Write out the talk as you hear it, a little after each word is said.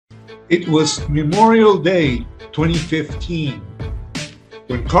It was Memorial Day 2015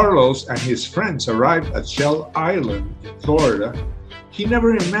 when Carlos and his friends arrived at Shell Island in Florida. He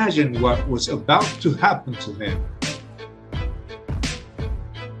never imagined what was about to happen to him.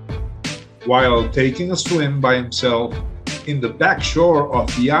 While taking a swim by himself in the back shore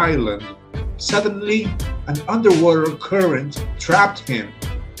of the island, suddenly an underwater current trapped him,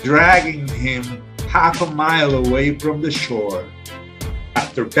 dragging him half a mile away from the shore.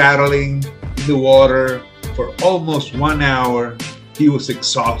 After paddling in the water for almost 1 hour, he was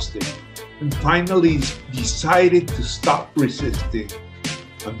exhausted and finally decided to stop resisting,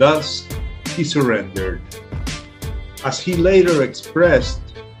 and thus he surrendered. As he later expressed,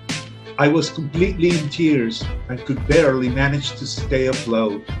 "I was completely in tears and could barely manage to stay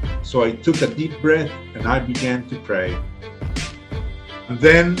afloat, so I took a deep breath and I began to pray." And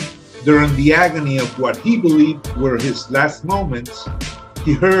then, during the agony of what he believed were his last moments,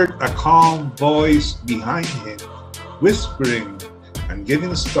 he heard a calm voice behind him, whispering and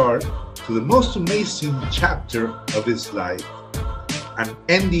giving a start to the most amazing chapter of his life, an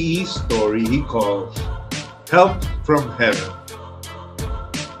NDE story he calls Help from Heaven.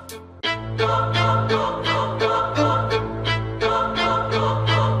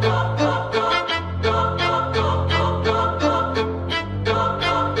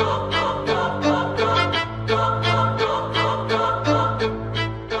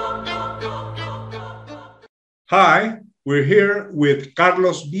 Hi, we're here with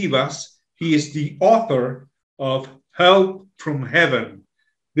Carlos Vivas. He is the author of Help from Heaven.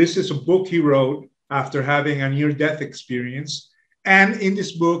 This is a book he wrote after having a near-death experience. And in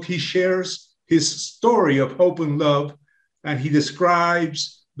this book, he shares his story of hope and love, and he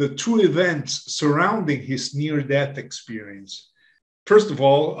describes the true events surrounding his near-death experience. First of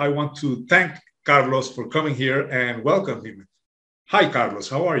all, I want to thank Carlos for coming here and welcome him. Hi, Carlos.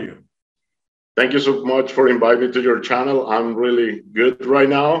 How are you? Thank you so much for inviting me to your channel. I'm really good right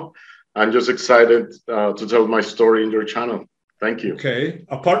now. I'm just excited to tell my story in your channel. Thank you. Okay.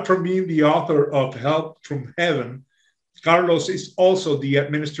 Apart from being the author of Help from Heaven, Carlos is also the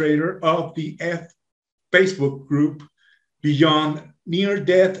administrator of the Facebook group Beyond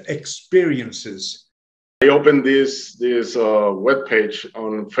Near-Death Experiences. I opened this webpage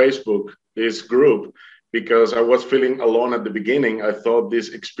on Facebook, this group, because I was feeling alone at the beginning. I thought this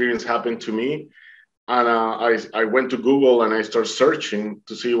experience happened to me. And I went to Google and I started searching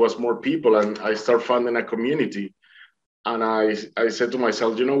to see what's more people, and I started finding a community. And I said to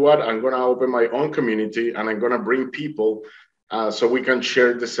myself, you know what, I'm gonna open my own community and I'm gonna bring people so we can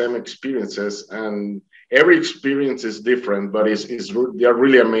share the same experiences. And every experience is different, but they are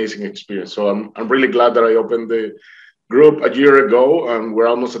really amazing experience. So I'm really glad that I opened the group a year ago, and we're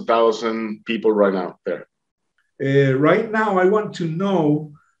almost 1,000 people right now there. Right now, I want to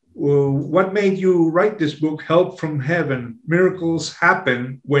know what made you write this book, Help from Heaven, Miracles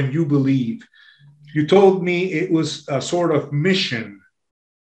Happen When You Believe. You told me it was a sort of mission.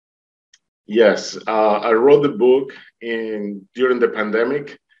 Yes, I wrote the book during the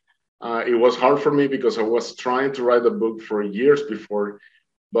pandemic. It was hard for me because I was trying to write the book for years before,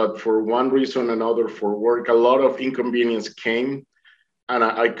 but for one reason or another, for work, a lot of inconvenience came, and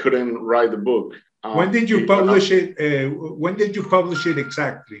I couldn't write the book. When did you publish it? When did you publish it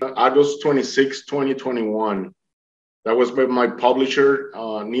exactly? August 26, 2021. That was when my publisher,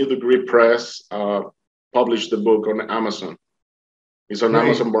 New Degree Press, published the book on Amazon. It's on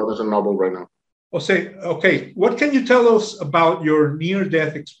Amazon, Barnes and Noble right now. Okay. What can you tell us about your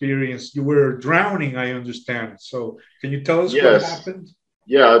near-death experience? You were drowning, I understand. So can you tell us what happened?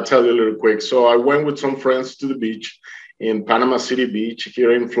 Yeah, I'll tell you a little quick. So I went with some friends to the beach in Panama City Beach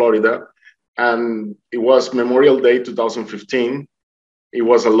here in Florida. And it was Memorial Day 2015. It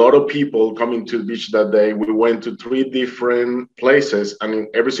was a lot of people coming to the beach that day. We went to 3 different places and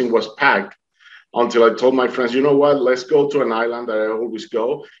everything was packed until I told my friends, you know what, let's go to an island that I always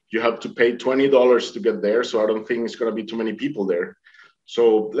go. You have to pay $20 to get there. So I don't think it's going to be too many people there.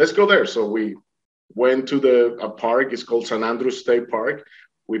 So let's go there. So we went to a park. It's called San Andrews State Park.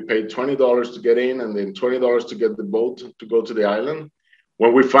 We paid $20 to get in and then $20 to get the boat to go to the island.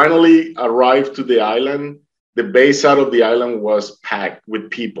 When we finally arrived to the island, the bay side of the island was packed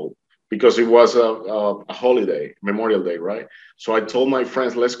with people because it was a holiday, Memorial Day, right? So I told my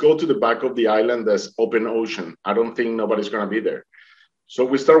friends, let's go to the back of the island that's open ocean. I don't think nobody's gonna be there. So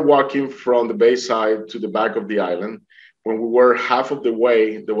we started walking from the bay side to the back of the island. When we were half of the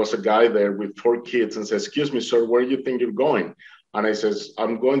way, there was a guy there with 4 kids and said, excuse me, sir, where do you think you're going? And I says,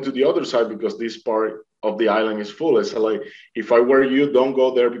 I'm going to the other side because this part of the island is full. I said, like, if I were you, don't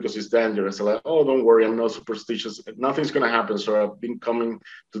go there because it's dangerous. I said, like, oh, don't worry, I'm not superstitious. Nothing's going to happen, sir. I've been coming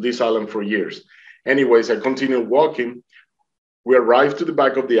to this island for years. Anyways, I continued walking. We arrived to the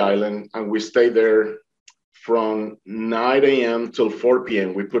back of the island and we stayed there from 9 a.m. till 4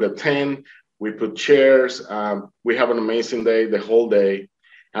 p.m. We put a tent, we put chairs. We have an amazing day, the whole day.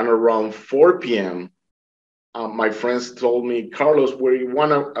 And around 4 p.m., my friends told me, Carlos, we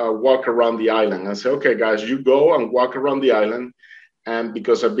want to walk around the island. I said, okay, guys, you go and walk around the island. And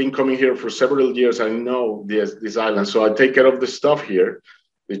because I've been coming here for several years, I know this island. So I take care of the stuff here,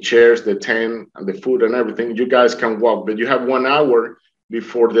 the chairs, the tent, and the food and everything. You guys can walk, but you have 1 hour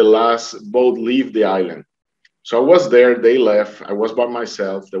before the last boat leave the island. So I was there, they left. I was by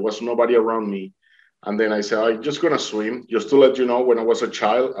myself. There was nobody around me. And then I said, I'm just going to swim. Just to let you know, when I was a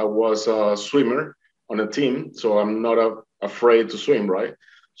child, I was a swimmer on a team, so I'm not afraid to swim, right?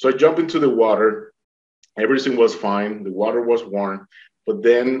 So I jumped into the water. Everything was fine. The water was warm. But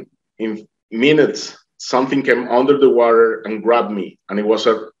then in minutes, something came under the water and grabbed me, and it was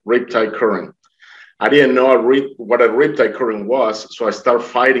a riptide current. I didn't know what a riptide current was, so I started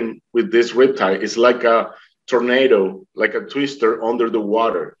fighting with this riptide. It's like a tornado, like a twister under the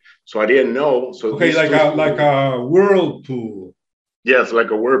water. So I didn't know. So okay, like a whirlpool. Yes,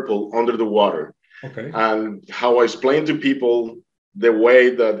 like a whirlpool under the water. Okay. And how I explain to people the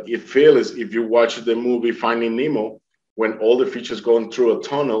way that it feels if you watch the movie Finding Nemo, when all the fishes going through a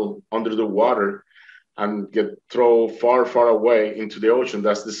tunnel under the water and get thrown far, far away into the ocean.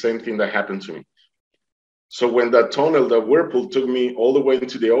 That's the same thing that happened to me. So when that tunnel, that whirlpool took me all the way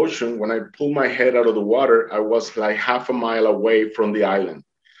into the ocean, when I pulled my head out of the water, I was like half a mile away from the island.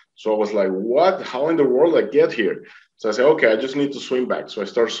 So I was like, what? How in the world I get here? So I said, okay, I just need to swim back. So I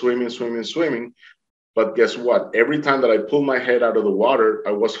start swimming. But guess what? Every time that I pulled my head out of the water,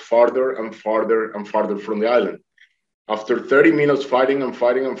 I was farther and farther and farther from the island. After 30 minutes fighting,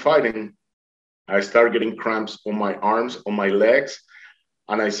 I started getting cramps on my arms, on my legs.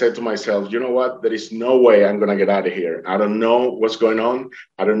 And I said to myself, you know what? There is no way I'm going to get out of here. I don't know what's going on.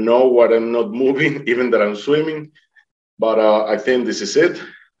 I don't know what I'm not moving, even that I'm swimming. But I think this is it.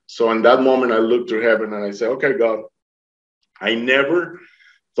 So in that moment, I looked to heaven and I said, okay, God, I never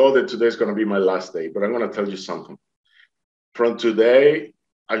thought that today's going to be my last day, but I'm going to tell you something. From today,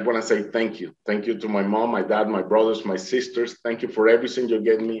 I want to say thank you. Thank you to my mom, my dad, my brothers, my sisters. Thank you for everything you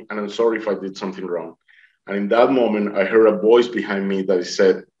gave me. And I'm sorry if I did something wrong. And in that moment, I heard a voice behind me that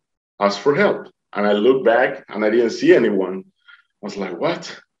said, ask for help. And I looked back and I didn't see anyone. I was like,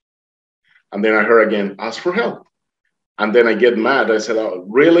 what? And then I heard again, ask for help. And then I get mad. I said, oh,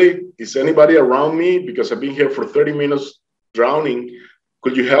 really? Is anybody around me? Because I've been here for 30 minutes drowning.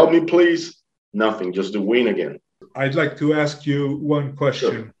 Could you help me, please? Nothing, just the wind again. I'd like to ask you one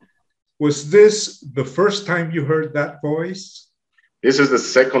question. Sure. Was this the first time you heard that voice? This is the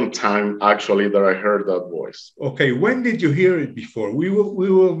second time, actually, that I heard that voice. Okay, when did you hear it before? We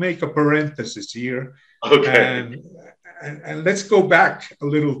will make a parenthesis here. Okay. And let's go back a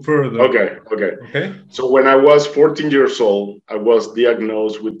little further. Okay. So when I was 14 years old, I was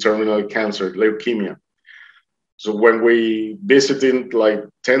diagnosed with terminal cancer, leukemia. So when we visited like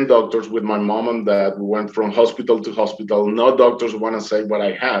 10 doctors with my mom and dad, we went from hospital to hospital. No doctors want to say what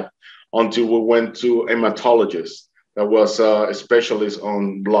I had until we went to a hematologist that was a specialist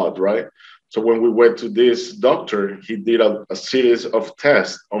on blood, right? So when we went to this doctor, he did a series of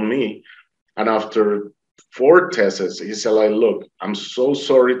tests on me. And after 4 tests, he said, like, look, I'm so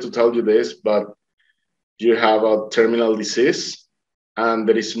sorry to tell you this, but you have a terminal disease and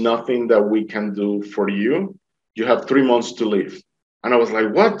there is nothing that we can do for you. You have 3 months to live. And I was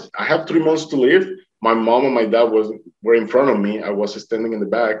like, what? I have 3 months to live? My mom and my dad were in front of me. I was standing in the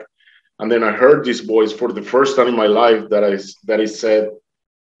back. And then I heard this voice for the first time in my life that he said,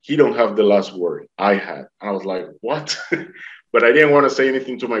 he don't have the last word. I had. And I was like, what? But I didn't want to say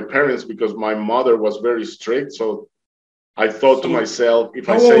anything to my parents because my mother was very strict. So I thought to myself, if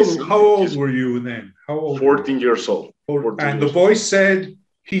I say something. How old were you then? How old? 14 years old. And the voice said,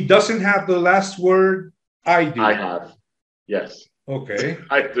 he doesn't have the last word. I do. I have. Yes. Okay.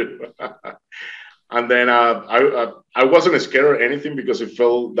 I do. And then I wasn't scared or anything because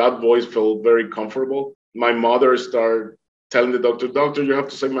that voice felt very comfortable. My mother started telling the doctor, you have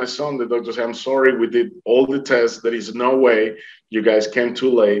to save my son. The doctor said, I'm sorry, we did all the tests. There is no way. You guys came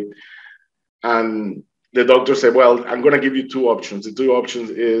too late. And the doctor said, well, I'm going to give you 2 options. The 2 options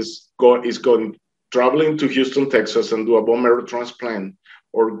is going traveling to Houston, Texas and do a bone marrow transplant,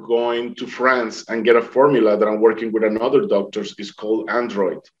 or going to France and get a formula that I'm working with another doctor. It's called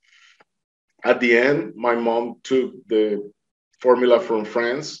Android. At the end, my mom took the formula from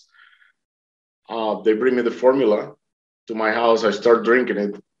France. They bring me the formula to my house. I start drinking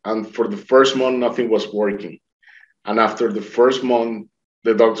it. And for the first month, nothing was working. And after the first month,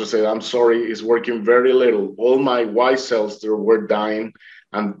 the doctor said, I'm sorry, it's working very little. All my white cells, they were dying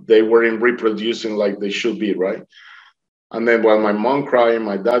and they weren't reproducing like they should be, right? And then while my mom crying,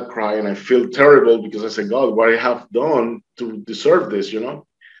 my dad crying, I feel terrible because I said, God, what I have done to deserve this, you know?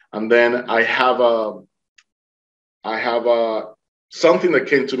 And then I have a something that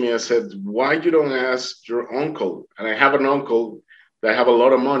came to me. I said, why you don't ask your uncle? And I have an uncle that have a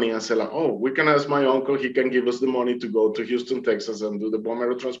lot of money. I said, like, oh, we can ask my uncle. He can give us the money to go to Houston, Texas and do the bone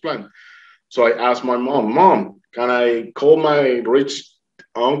marrow transplant. So I asked my mom, can I call my rich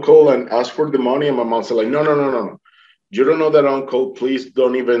uncle and ask for the money? And my mom said, like, no. You don't know that uncle. Please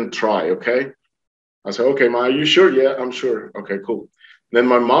don't even try, okay? I said, okay, Ma, are you sure? Yeah, I'm sure. Okay, cool. Then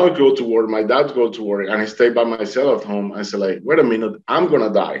my mom go to work, my dad go to work, and I stay by myself at home. I said, like, wait a minute, I'm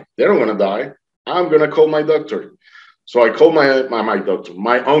gonna die. They're gonna die. I'm gonna call my doctor. So I called my doctor,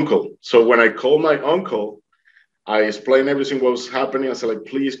 my uncle. So when I called my uncle, I explained everything what was happening. I said, like,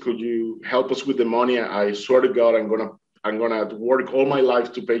 please, could you help us with the money? I swear to God, I'm gonna work all my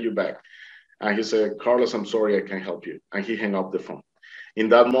life to pay you back. And he said, Carlos, I'm sorry, I can't help you. And he hung up the phone. In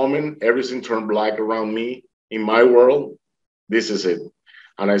that moment, everything turned black around me. In my world, this is it.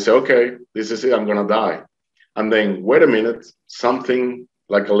 And I said, okay, this is it. I'm gonna die. And then, wait a minute, something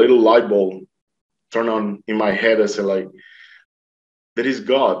like a little light bulb turned on in my head. I said, like, there is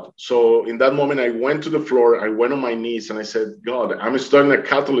God. So in that moment, I went to the floor, I went on my knees and I said, God, I'm studying a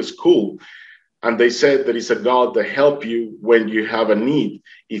Catholic school. And they said there is a God that help you when you have a need,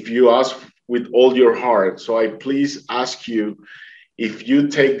 if you ask with all your heart. So I please ask you, if you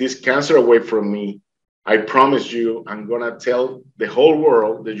take this cancer away from me, I promise you, I'm going to tell the whole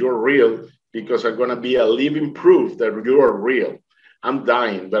world that you're real, because I'm going to be a living proof that you are real. I'm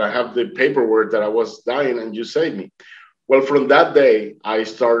dying, but I have the paperwork that I was dying and you saved me. Well, from that day, I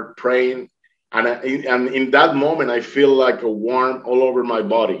started praying. And in that moment, I feel like a warmth all over my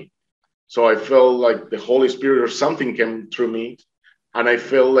body. So I felt like the Holy Spirit or something came through me and I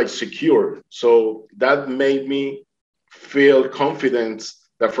felt like secure. So that made me feel confidence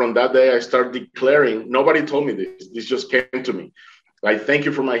that from that day I started declaring, nobody told me this. This just came to me. Like, thank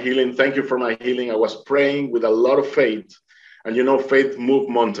you for my healing. Thank you for my healing. I was praying with a lot of faith. And you know, faith moves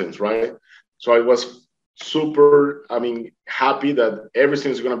mountains, right? So I was super, happy that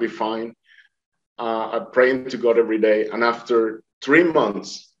everything's going to be fine. I'm praying to God every day. And after 3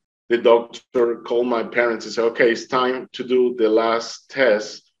 months, the doctor called my parents and said, okay, it's time to do the last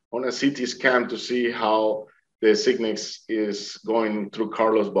test on a CT scan to see how the sickness is going through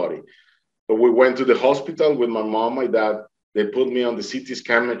Carlos' body. So we went to the hospital with my mom, my dad. They put me on the CT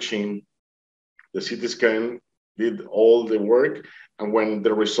scan machine. The CT scan did all the work. And when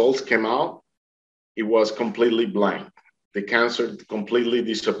the results came out, it was completely blank. The cancer completely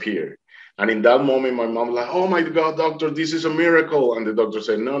disappeared. And in that moment, my mom was like, oh my God, doctor, this is a miracle. And the doctor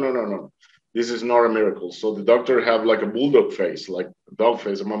said, no, this is not a miracle. So the doctor have like a bulldog face, like a dog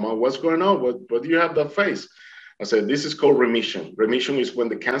face. And my mom, what's going on? What do you have that face? I said, this is called remission. Remission is when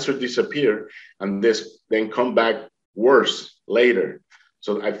the cancer disappear and this then come back worse later.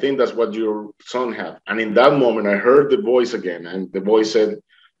 So I think that's what your son have. And in that moment, I heard the voice again. And the voice said,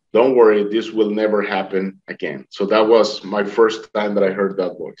 don't worry, this will never happen again. So that was my first time that I heard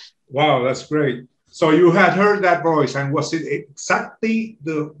that voice. Wow, that's great. So you had heard that voice, and was it exactly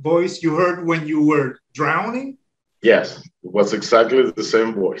the voice you heard when you were drowning? Yes, it was exactly the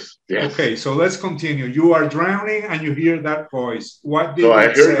same voice. Yes. Okay, so let's continue. You are drowning and you hear that voice. What did so I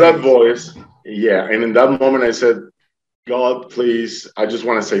it heard say? that voice. Yeah. And in that moment, I said, God, please, I just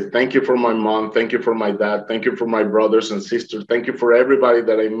want to say thank you for my mom. Thank you for my dad. Thank you for my brothers and sisters. Thank you for everybody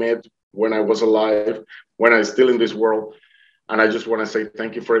that I met when I was alive, when I was still in this world. And I just want to say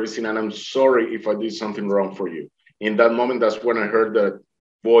thank you for everything. And I'm sorry if I did something wrong for you. In that moment, that's when I heard that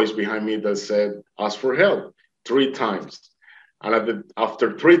voice behind me that said, ask for help 3 times. And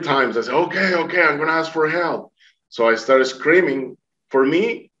after 3 times, I said, okay, I'm going to ask for help. So I started screaming. For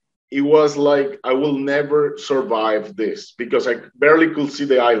me, it was like, I will never survive this because I barely could see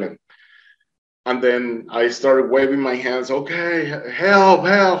the island. And then I started waving my hands, okay, help,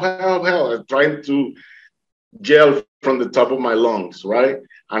 I'm trying to yell from the top of my lungs, right?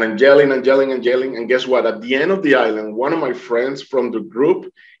 And I'm yelling. And guess what? At the end of the island, one of my friends from the group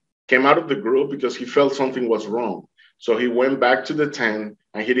came out of the group because he felt something was wrong. So he went back to the tent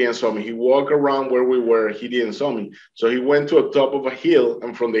and he didn't saw me. He walked around where we were. He didn't saw me. So he went to the top of a hill,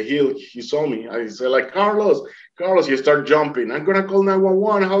 and from the hill, he saw me. I said, like, Carlos, he started jumping. I'm going to call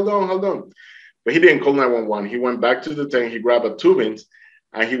 911. Hold on. But he didn't call 911. He went back to the tent. He grabbed a tubing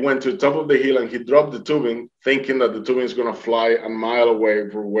And he went to the top of the hill and he dropped the tubing, thinking that the tubing is going to fly a mile away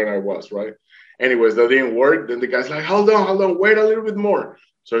from where I was, right? Anyways, that didn't work. Then the guy's like, hold on, wait a little bit more.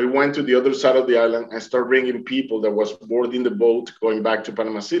 So he went to the other side of the island and started bringing people that was boarding the boat going back to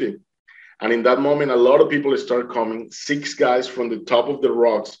Panama City. And in that moment, a lot of people started coming. 6 guys from the top of the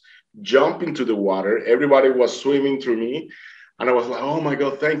rocks jump into the water. Everybody was swimming through me. And I was like, oh my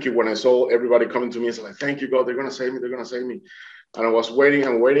God, thank you. When I saw everybody coming to me, I was like, thank you, God, they're going to save me, they're going to save me. And I was waiting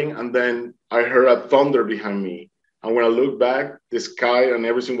and waiting. And then I heard a thunder behind me. And when I looked back, the sky and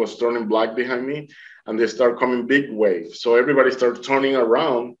everything was turning black behind me. And they started coming big waves. So everybody started turning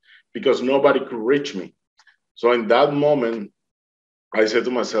around because nobody could reach me. So in that moment, I said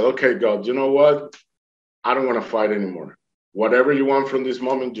to myself, okay, God, you know what? I don't want to fight anymore. Whatever you want from this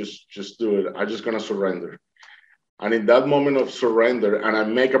moment, just do it. I'm just going to surrender. And in that moment of surrender, and I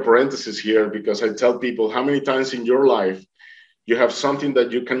make a parenthesis here because I tell people how many times in your life you have something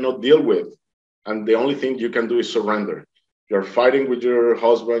that you cannot deal with. And the only thing you can do is surrender. You're fighting with your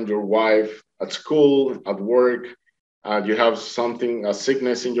husband, your wife, at school, at work. You have something, a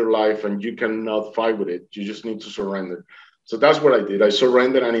sickness in your life, and you cannot fight with it. You just need to surrender. So that's what I did. I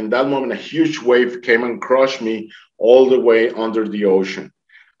surrendered. And in that moment, a huge wave came and crushed me all the way under the ocean.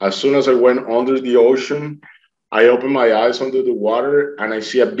 As soon as I went under the ocean, I opened my eyes under the water and I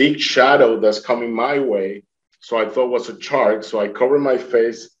see a big shadow that's coming my way. So I thought it was a shark. So I covered my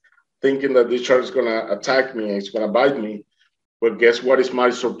face thinking that this shark is going to attack me. It's going to bite me. But guess what is my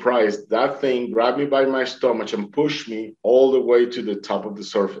surprise? That thing grabbed me by my stomach and pushed me all the way to the top of the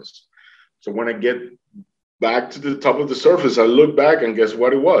surface. So when I get back to the top of the surface, I look back and guess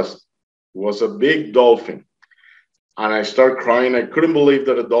what it was? It was a big dolphin. And I started crying. I couldn't believe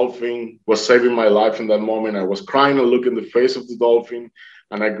that a dolphin was saving my life in that moment. I was crying and looking in the face of the dolphin.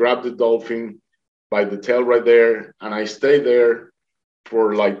 And I grabbed the dolphin by the tail right there. And I stayed there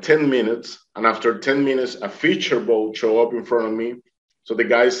for like 10 minutes. And after 10 minutes, a feature boat showed up in front of me. So the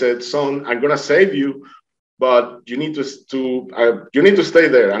guy said, son, I'm going to save you, but you need to stay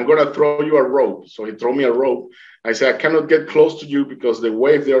there. I'm going to throw you a rope. So he threw me a rope. I said, I cannot get close to you because the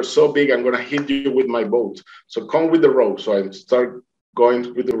waves, they are so big, I'm going to hit you with my boat. So come with the rope. So I start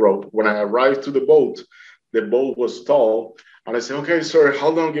going with the rope. When I arrived to the boat was tall. And I said, okay, sir,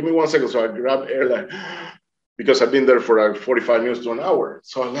 hold on, give me 1 second. So I grabbed air like, because I've been there for like 45 minutes to an hour.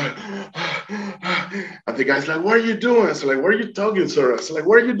 So I'm like, and the guy's like, what are you doing? I said, like, what are you talking, sir? I said, like,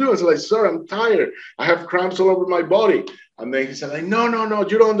 what are you doing? I said, like, sir, I'm tired. I have cramps all over my body. And then he said, like, no,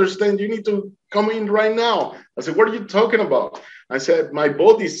 you don't understand. You need to come in right now. I said, what are you talking about? I said, my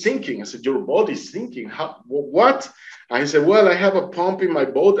body's sinking. I said, your body's sinking? How, what? And he said, well, I have a pump in my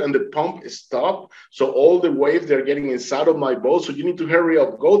boat and the pump is stopped. So all the waves, they're getting inside of my boat. So you need to hurry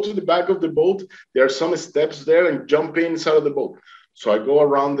up. Go to the back of the boat. There are some steps there and jump inside of the boat. So I go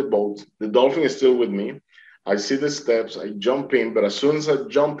around the boat. The dolphin is still with me. I see the steps. I jump in. But as soon as I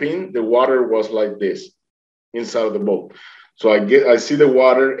jump in, the water was like this inside of the boat. So I see the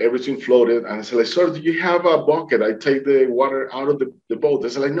water, everything floated. And I said, like, sir, do you have a bucket? I take the water out of the boat. They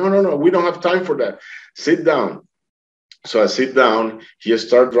said, like, no, we don't have time for that. Sit down. So I sit down. He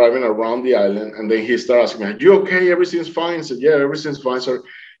started driving around the island. And then he started asking me, are you okay? Everything's fine. I said, yeah, everything's fine, sir.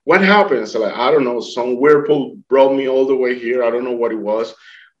 What happened? I said, like, I don't know. Some whirlpool brought me all the way here. I don't know what it was.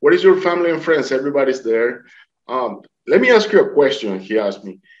 What is your family and friends? Everybody's there. Let me ask you a question. He asked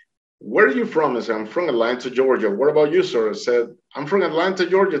me, where are you from? I said, I'm from Atlanta, Georgia. What about you, sir? I said, I'm from Atlanta,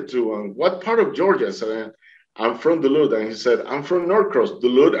 Georgia, too. And what part of Georgia? I said, I'm from Duluth. And he said, I'm from Norcross.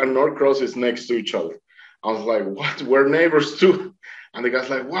 Duluth and Norcross is next to each other. I was like, what? We're neighbors, too. And the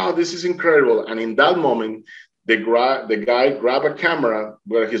guy's like, wow, this is incredible. And in that moment, the guy grabbed a camera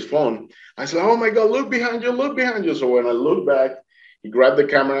with his phone. I said, oh, my God, look behind you, look behind you. So when I look back, he grabbed the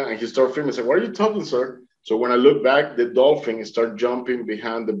camera and he started filming. I said, what are you talking, sir? So when I look back, the dolphin started jumping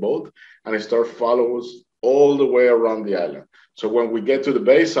behind the boat and it started following us all the way around the island. So when we get to the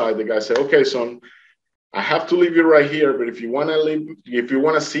bay side, the guy said, okay, son, I have to leave you right here. But if you want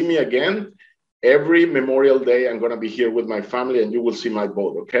to see me again, every Memorial Day, I'm going to be here with my family and you will see my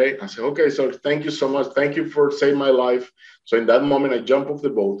boat. Okay. I said, okay, so thank you so much. Thank you for saving my life. So in that moment, I jump off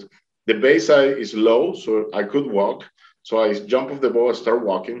the boat. The bay side is low, so I could walk. So I jump off the boat and start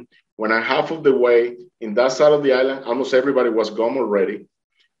walking. When I'm half of the way in that side of the island, almost everybody was gone already.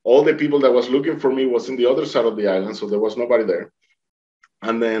 All the people that was looking for me was in the other side of the island, so there was nobody there.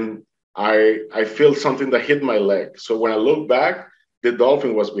 And then I feel something that hit my leg. So when I look back, the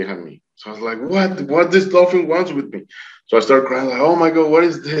dolphin was behind me. So I was like, what this dolphin wants with me? So I started crying like, oh my God, what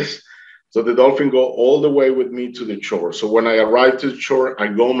is this? So the dolphin go all the way with me to the shore. So when I arrive to the shore, I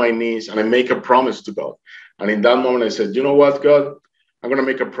go on my knees and I make a promise to God. And in that moment, I said, you know what, God? I'm going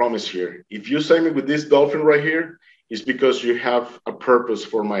to make a promise here. If you save me with this dolphin right here, it's because you have a purpose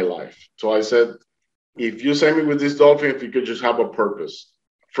for my life. So I said, if you save me with this dolphin, if you could just have a purpose.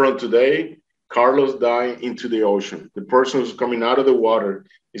 From today, Carlos died into the ocean. The person who's coming out of the water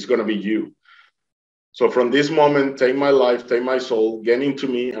is going to be you. So from this moment, take my life, take my soul, get into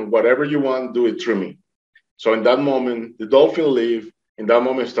me, and whatever you want, do it through me. So in that moment, the dolphin leave. In that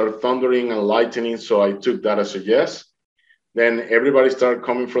moment, started thundering and lightning. So I took that as a yes. Then everybody started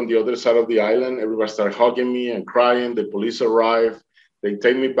coming from the other side of the island. Everybody started hugging me and crying. The police arrived. They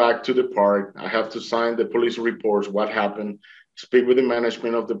take me back to the park. I have to sign the police reports, what happened, speak with the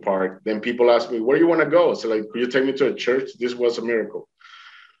management of the park. Then people ask me, where you want to go? So like, could you take me to a church? This was a miracle.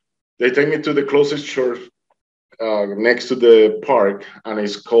 They take me to the closest church next to the park, and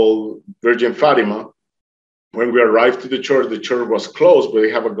it's called Virgin Fatima. When we arrived to the church was closed, but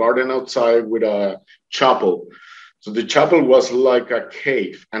they have a garden outside with a chapel. So the chapel was like a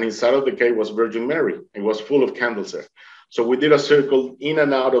cave, and inside of the cave was Virgin Mary. It was full of candles there. So we did a circle in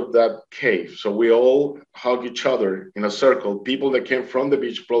and out of that cave. So we all hug each other in a circle, people that came from the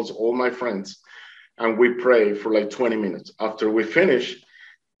beach, plus all my friends, and we pray for like 20 minutes. After we finished,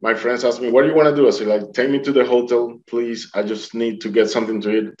 my friends asked me, what do you want to do? I said, like, take me to the hotel, please. I just need to get something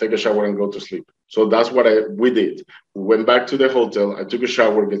to eat, take a shower, and go to sleep. So that's what we did. We went back to the hotel. I took a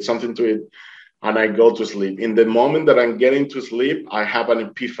shower, get something to eat, and I go to sleep. In the moment that I'm getting to sleep, I have an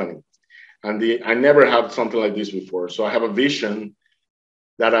epiphany. And I never had something like this before. So I have a vision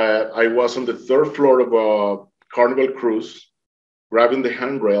that I was on the third floor of a Carnival cruise, grabbing the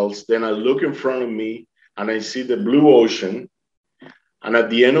handrails. Then I look in front of me, and I see the blue ocean. And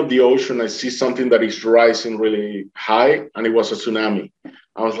at the end of the ocean, I see something that is rising really high, and it was a tsunami.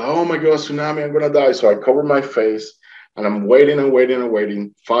 I was like, oh my God, tsunami, I'm going to die. So I covered my face, and I'm waiting and waiting and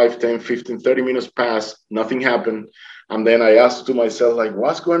waiting. 5, 10, 15, 30 minutes passed, nothing happened. And then I asked to myself, like,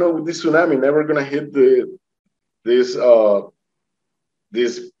 what's going on with this tsunami? Never going to hit this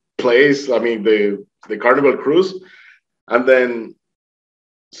place, I mean, the Carnival cruise. And then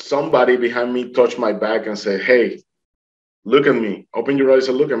somebody behind me touched my back and said, hey, look at me, open your eyes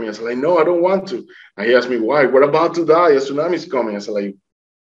and look at me. I said, like, no, I don't want to. And he asked me, why? We're about to die. A tsunami is coming. I said, like,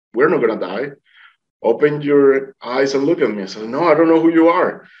 we're not going to die. Open your eyes and look at me. I said, no, I don't know who you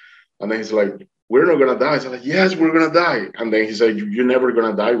are. And then he's like, we're not going to die. I said, like, yes, we're going to die. And then he said, you're never going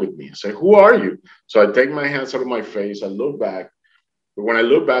to die with me. I said, who are you? So I take my hands out of my face. I look back. But when I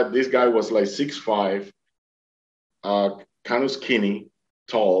look back, this guy was like 6'5", kind of skinny,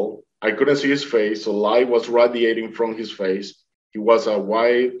 tall. I couldn't see his face, so light was radiating from his face. He was a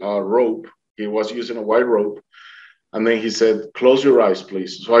white rope. He was using a white rope. And then he said, close your eyes,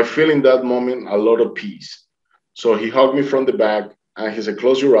 please. So I feel in that moment a lot of peace. So he hugged me from the back, and he said,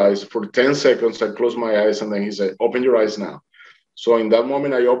 close your eyes. For 10 seconds, I closed my eyes, and then he said, open your eyes now. So in that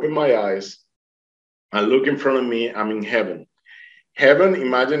moment, I opened my eyes. I look in front of me. I'm in heaven. Heaven,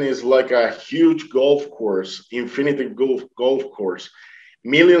 imagine, is like a huge golf course, infinity golf course.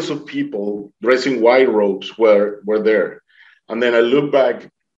 Millions of people dressing white robes were there. And then I look back.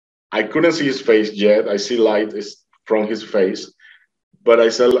 I couldn't see his face yet. I see light from his face. But I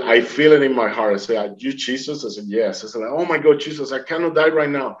said, I feel it in my heart. I said, are you Jesus? I said, yes. I said, oh my God, Jesus, I cannot die right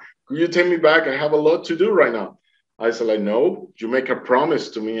now. Could you take me back? I have a lot to do right now. I said, like, no, you make a promise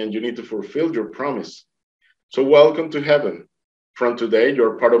to me and you need to fulfill your promise. So welcome to heaven. From today,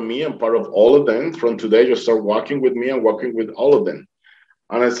 you're part of me and part of all of them. From today, you start walking with me and walking with all of them.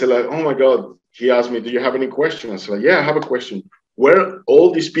 And I said, like, oh my God. He asked me, do you have any questions? I said, like, yeah, I have a question. Where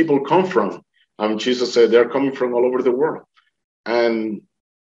all these people come from? And Jesus said, they're coming from all over the world. And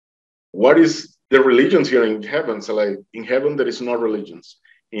what is the religions here in heaven? So like, in heaven, there is no religions.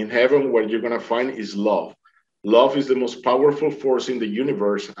 In heaven, what you're going to find is love. Love is the most powerful force in the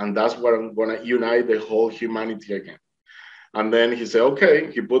universe. And that's what I'm going to unite the whole humanity again. And then he said,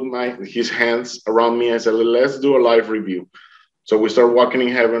 okay, he put his hands around me and said, let's do a live review. So we started walking in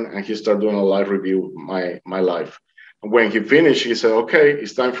heaven, and he started doing a live review of my life. And when he finished, he said, okay,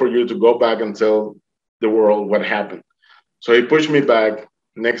 it's time for you to go back and tell the world what happened. So he pushed me back.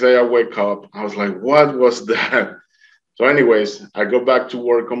 Next day I wake up. I was like, what was that? So anyways, I go back to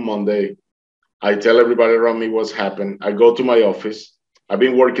work on Monday. I tell everybody around me what's happened. I go to my office. I've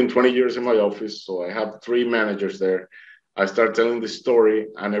been working 20 years in my office, so I have 3 managers there. I start telling the story,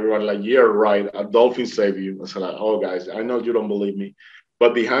 and everybody like, yeah, right, a dolphin saved you. I said, like, oh, guys, I know you don't believe me.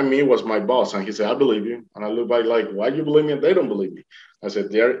 But behind me was my boss, and he said, I believe you. And I look back like, why do you believe me? And they don't believe me. I said,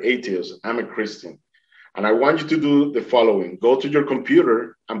 they're atheists. I'm a Christian. And I want you to do the following. Go to your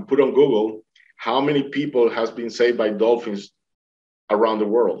computer and put on Google how many people has been saved by dolphins around the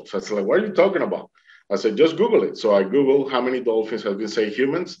world. So I said, like, what are you talking about? I said, just Google it. So I Googled how many dolphins have been saved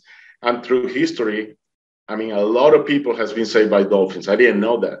humans. And through history, I mean, a lot of people has been saved by dolphins. I didn't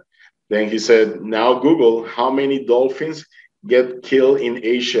know that. Then he said, now Google how many dolphins get killed in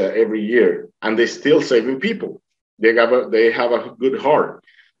Asia every year. And they're still saving people. They have a good heart.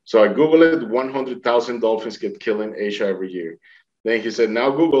 So I Googled it, 100,000 dolphins get killed in Asia every year. Then he said,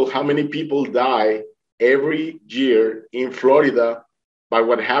 now Google how many people die every year in Florida by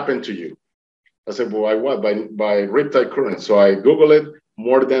what happened to you. I said, well, by what? By riptide current. So I Googled it.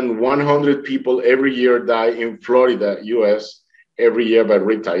 More than 100 people every year die in Florida, US, every year by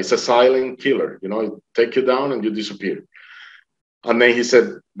riptide. It's a silent killer. You know, it take you down and you disappear. And then he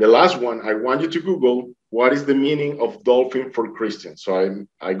said, the last one, I want you to Google what is the meaning of dolphin for Christians. So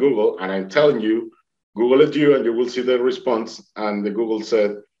I Google, and I'm telling you, Google it you, and you will see the response. And the Google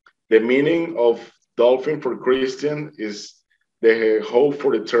said, the meaning of dolphin for Christian is the hope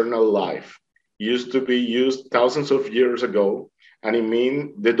for eternal life. Used to be used thousands of years ago, and it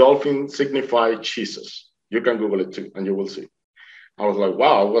means the dolphin signified Jesus. You can Google it too, and you will see. I was like,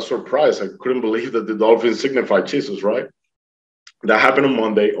 wow, I was surprised. I couldn't believe that the dolphin signified Jesus, right? That happened on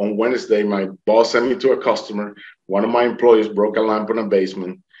Monday. On Wednesday, my boss sent me to a customer. One of my employees broke a lamp in a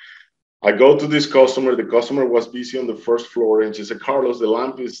basement. I go to this customer. The customer was busy on the first floor, and she said, Carlos, the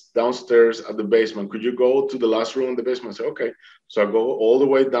lamp is downstairs at the basement. Could you go to the last room in the basement? I said, okay. So I go all the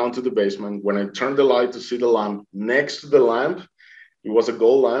way down to the basement. When I turn the light to see the lamp, next to the lamp, it was a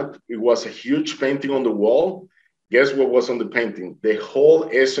gold lamp. It was a huge painting on the wall. Guess what was on the painting? The whole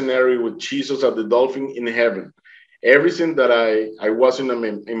scenario with Jesus at the dolphin in heaven. Everything that I was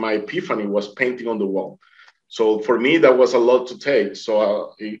in my epiphany was painting on the wall. So for me, that was a lot to take.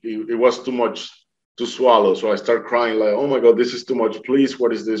 So it was too much to swallow. So I started crying like, oh my God, this is too much. Please,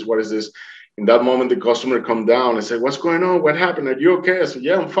 what is this? What is this? In that moment, the customer come down and said, what's going on? What happened? Are you okay? I said,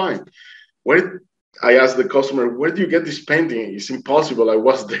 yeah, I'm fine. I asked the customer, where do you get this painting? It's impossible. I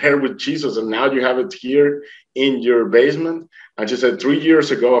was there with Jesus, and now you have it here in your basement. And she said, 3 years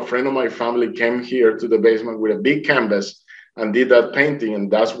ago, a friend of my family came here to the basement with a big canvas and did that painting.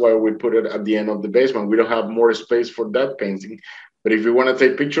 And that's why we put it at the end of the basement. We don't have more space for that painting. But if you want to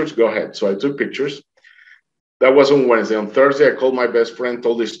take pictures, go ahead. So I took pictures. That was on Wednesday. On Thursday, I called my best friend,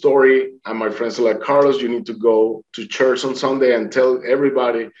 told the story. And my friend said, like, Carlos, you need to go to church on Sunday and tell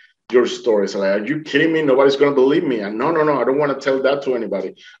everybody your story. So like, are you kidding me? Nobody's going to believe me. And no, I don't want to tell that to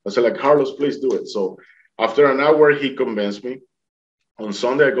anybody. I said, like, Carlos, please do it. So after an hour, he convinced me. On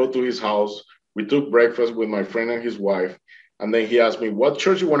Sunday, I go to his house. We took breakfast with my friend and his wife. And then he asked me, what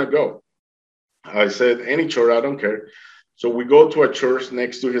church you want to go? I said, any church, I don't care. So we go to a church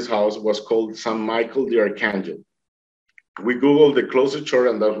next to his house. It was called St. Michael the Archangel. We Googled the closest church,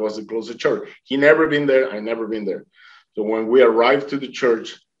 and that was the closest church. He never been there. I never been there. So when we arrived to the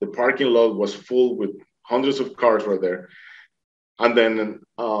church, the parking lot was full with hundreds of cars right there. And then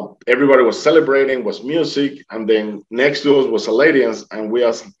everybody was celebrating, was music. And then next to us was a lady. And we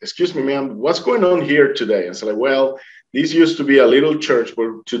asked, excuse me, ma'am, what's going on here today? And so like, well, this used to be a little church,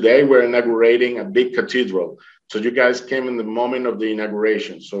 but today we're inaugurating a big cathedral. So you guys came in the moment of the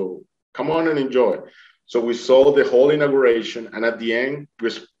inauguration. So come on and enjoy. So we saw the whole inauguration. And at the end,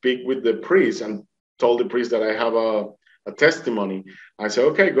 we speak with the priest and told the priest that I have a testimony. I said,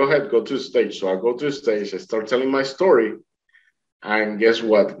 okay, go ahead, go to the stage. So I go to the stage, I start telling my story. And guess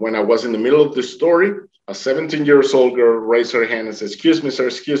what? When I was in the middle of the story, a 17-year-old girl raised her hand and said, excuse me, sir,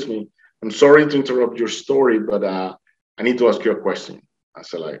 excuse me. I'm sorry to interrupt your story, but I need to ask you a question. I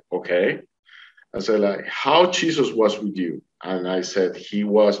said, like, okay. I said, like, how Jesus was with you? And I said, he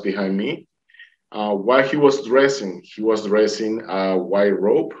was behind me. While he was dressing a white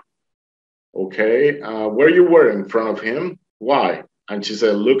robe. Okay, where you were in front of him? Why? And she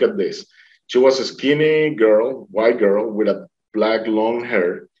said, look at this. She was a skinny girl, white girl with a black long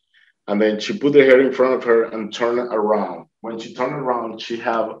hair. And then she put the hair in front of her and turned it around. When she turned around, she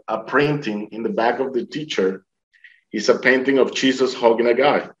had a printing in the back of the t-shirt. It's a painting of Jesus hugging a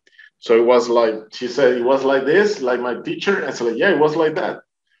guy. So it was like, she said, it was like this, like my teacher. I said, like, yeah, it was like that.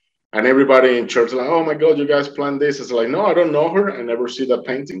 And everybody in church like, oh my God, you guys planned this. I said, like, no, I don't know her. I never see that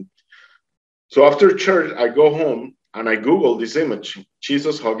painting. So after church, I go home and I Google this image,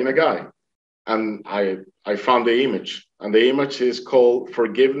 Jesus hugging a guy. And I found the image. And the image is called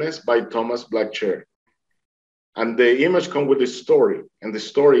Forgiveness by Thomas Blackchair. And the image comes with a story. And the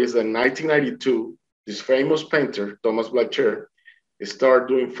story is that in 1992, this famous painter, Thomas Blackchair, started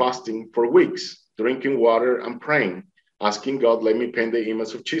doing fasting for weeks, drinking water and praying, asking God, let me paint the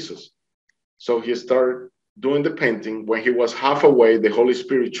image of Jesus. So he started doing the painting. When he was half away, the Holy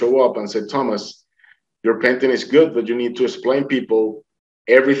Spirit showed up and said, Thomas, your painting is good, but you need to explain people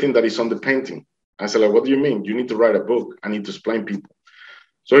everything that is on the painting. I said, like, what do you mean? You need to write a book. I need to explain people.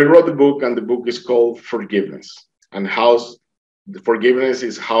 So he wrote the book, and the book is called Forgiveness. And how the forgiveness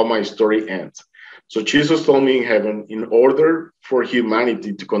is how my story ends. So Jesus told me in heaven, in order for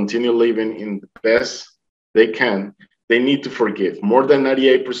humanity to continue living in the best they can, they need to forgive. More than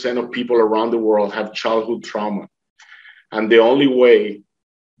 98% of people around the world have childhood trauma. And the only way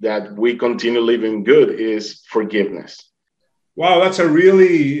that we continue living good is forgiveness. Wow, that's a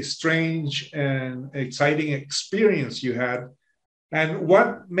really strange and exciting experience you had. And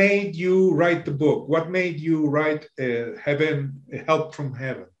what made you write the book? What made you write Help from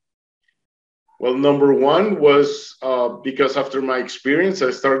Heaven? Well, number one was because after my experience,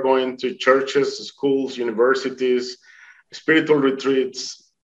 I started going to churches, schools, universities, spiritual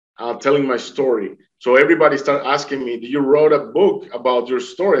retreats, telling my story. So everybody started asking me, "Do you wrote a book about your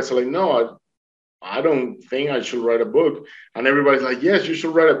story?" I said, like, "No, I don't think I should write a book." And everybody's like, "Yes, you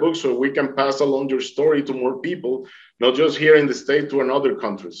should write a book so we can pass along your story to more people, not just here in the States, to in other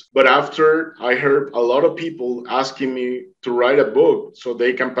countries." But after I heard a lot of people asking me to write a book so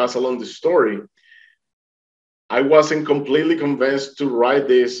they can pass along the story, I wasn't completely convinced to write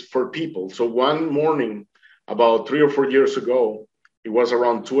this for people. So one morning, about 3 or 4 years ago, it was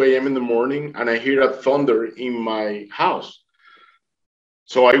around 2 a.m. in the morning, and I hear a thunder in my house.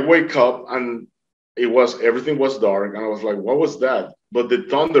 So I wake up, and everything was dark, and I was like, what was that? But the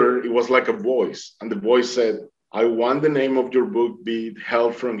thunder, it was like a voice, and the voice said, "I want the name of your book be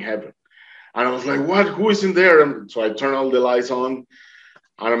Help from Heaven." And I was like, what? Who is in there? And so I turn all the lights on,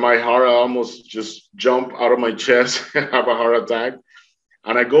 and my heart almost just jumped out of my chest, have a heart attack.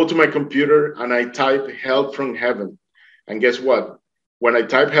 And I go to my computer and I type Help from Heaven. And guess what? When I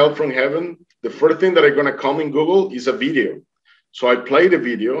type Help from Heaven, the first thing that I'm gonna come in Google is a video. So I play the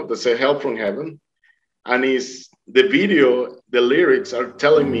video that says Help from Heaven, and is the video, the lyrics are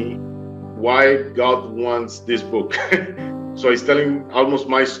telling me why God wants this book. So he's telling almost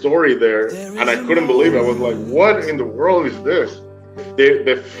my story there, and I couldn't believe it. I was like, what in the world is this?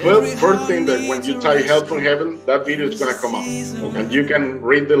 The first thing that when you type Help from Heaven, that video is going to come up. And you can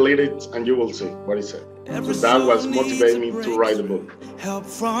read the lyrics and you will see what he said. So that was motivating me to write the book. Help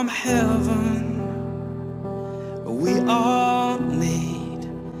from heaven. We all need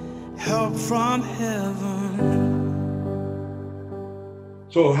help from heaven.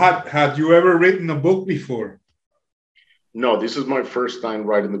 So had you ever written a book before? No, this is my first time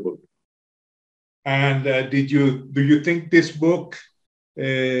writing the book. And do you think this book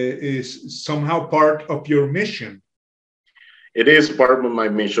is somehow part of your mission? It is part of my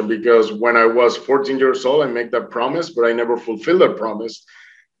mission, because when I was 14 years old, I made that promise, but I never fulfilled that promise.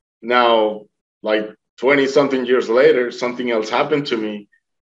 Now, like 20 something years later, something else happened to me.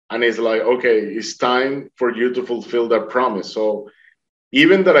 And it's like, okay, it's time for you to fulfill that promise. So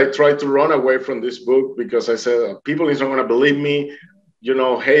even that I tried to run away from this book because I said, people is not going to believe me,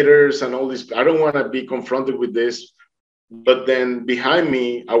 haters and all this. I don't want to be confronted with this. But then behind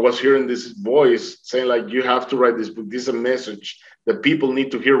me, I was hearing this voice saying, like, you have to write this book. This is a message that people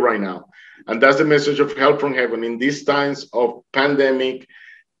need to hear right now. And that's the message of Help from Heaven. In these times of pandemic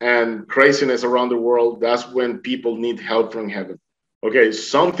and craziness around the world, that's when people need help from heaven. Okay,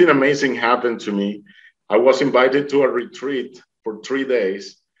 something amazing happened to me. I was invited to a retreat for 3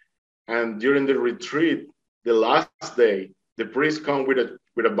 days. And during the retreat, the last day, the priest come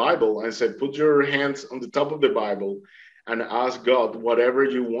with a Bible and said, put your hands on the top of the Bible and ask God whatever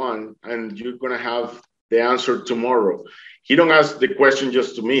you want, and you're going to have the answer tomorrow. He don't ask the question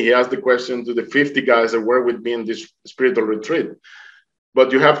just to me. He asked the question to the 50 guys that were with me in this spiritual retreat.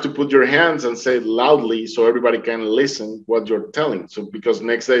 But you have to put your hands and say it loudly so everybody can listen what you're telling. So because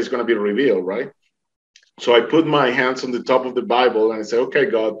next day is going to be revealed, right? So I put my hands on the top of the Bible and I say, okay,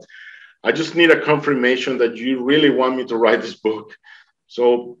 God, I just need a confirmation that you really want me to write this book.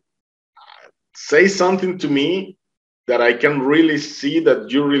 So say something to me that I can really see that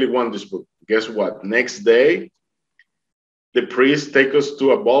you really want this book. Guess what? Next day, the priest take us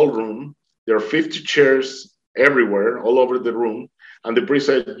to a ballroom. There are 50 chairs everywhere, all over the room. And the priest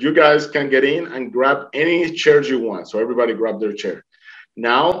said, you guys can get in and grab any chairs you want. So everybody grabbed their chair.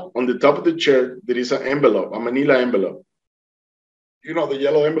 Now, on the top of the chair, there is an envelope, a manila envelope. You know, the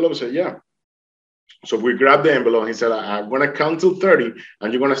yellow envelope? I said, yeah. So we grabbed the envelope. He said, I'm going to count till 30,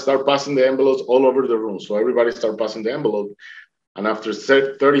 and you're going to start passing the envelopes all over the room. So everybody started passing the envelope. And after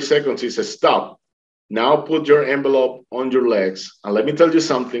 30 seconds, he said, stop. Now put your envelope on your legs. And let me tell you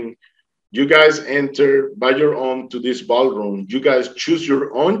something. You guys enter by your own to this ballroom. You guys choose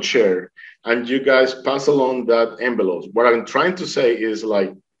your own chair, and you guys pass along that envelope. What I'm trying to say is,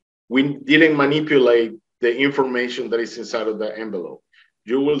 like, we didn't manipulate the information that is inside of that envelope.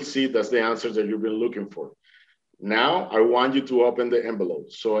 You will see that's the answer that you've been looking for. Now I want you to open the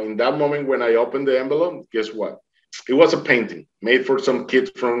envelope. So in that moment when I opened the envelope, guess what? It was a painting made for some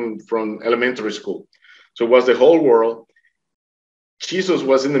kid from elementary school. So it was the whole world. Jesus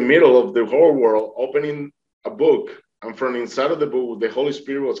was in the middle of the whole world, opening a book, and from inside of the book, the Holy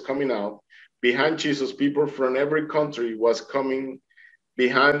Spirit was coming out. Behind Jesus, people from every country was coming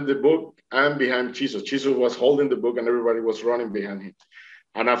behind the book and behind Jesus. Jesus was holding the book and everybody was running behind him.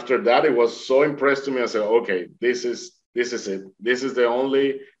 And after that, it was so impressed to me. I said, okay, this is it. This is the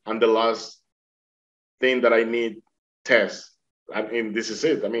only and the last thing that I need test. I mean, this is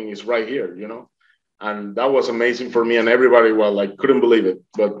it. I mean, it's right here, you know? And that was amazing for me. And everybody was like, couldn't believe it.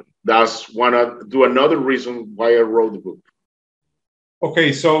 But that's another reason why I wrote the book.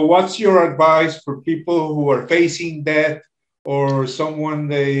 Okay, so what's your advice for people who are facing death, or someone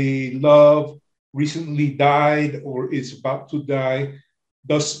they love recently died or is about to die?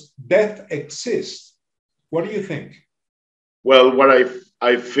 Does death exist? What do you think? Well, what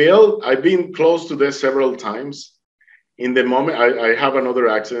I feel, I've been close to this several times. In the moment, I have another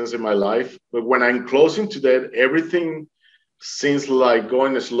accidents in my life, but when I'm closing to that, everything seems like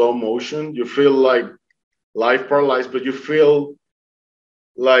going in slow motion. You feel like life paralyzed, but you feel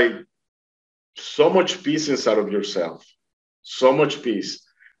like so much peace inside of yourself, so much peace.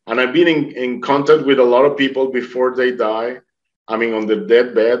 And I've been in contact with a lot of people before they die. I mean, on the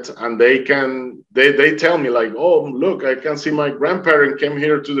deathbed, and they tell me like, oh, look, I can see my grandparent came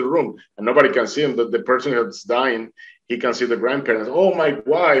here to the room, and nobody can see him. The person that's dying, he can see the grandparents. Oh, my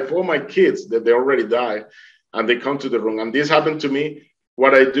wife, oh, my kids, that they already died, and they come to the room. And this happened to me.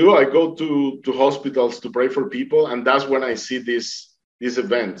 What I do, I go to hospitals to pray for people, and that's when I see these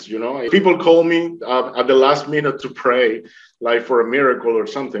events. You know, people call me at the last minute to pray, like for a miracle or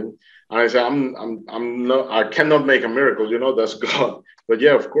something. And I say, I'm not, I cannot make a miracle, you know, that's God. But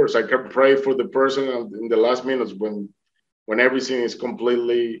yeah, of course, I can pray for the person in the last minutes when everything is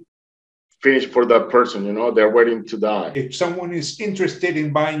completely finished for that person, you know, they're waiting to die. If someone is interested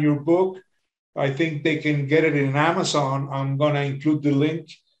in buying your book, I think they can get it in Amazon. I'm going to include the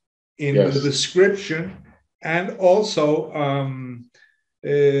link in the description. And also, I'm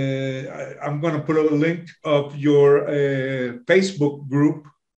going to put a link of your Facebook group.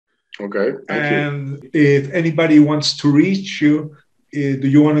 Okay. And if anybody wants to reach you, do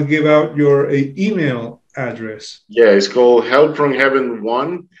you want to give out your email address? Yeah, it's called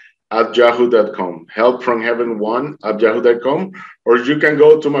helpfromheaven1@yahoo.com. Helpfromheaven1@yahoo.com. Or you can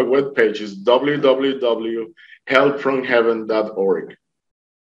go to my webpage. It's www.helpfromheaven.org.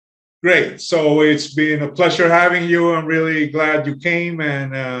 Great. So it's been a pleasure having you. I'm really glad you came.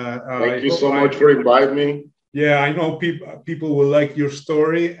 And thank you so much for inviting me. Yeah, I know people will like your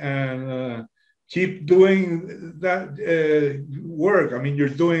story, and keep doing that work. I mean, you're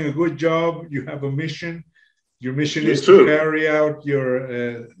doing a good job. You have a mission. Your mission is to carry out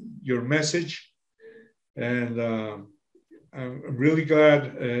your message. And I'm really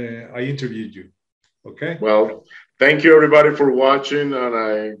glad I interviewed you. Okay. Well, thank you everybody for watching, and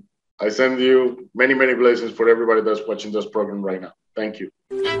I send you many, many blessings for everybody that's watching this program right now. Thank you.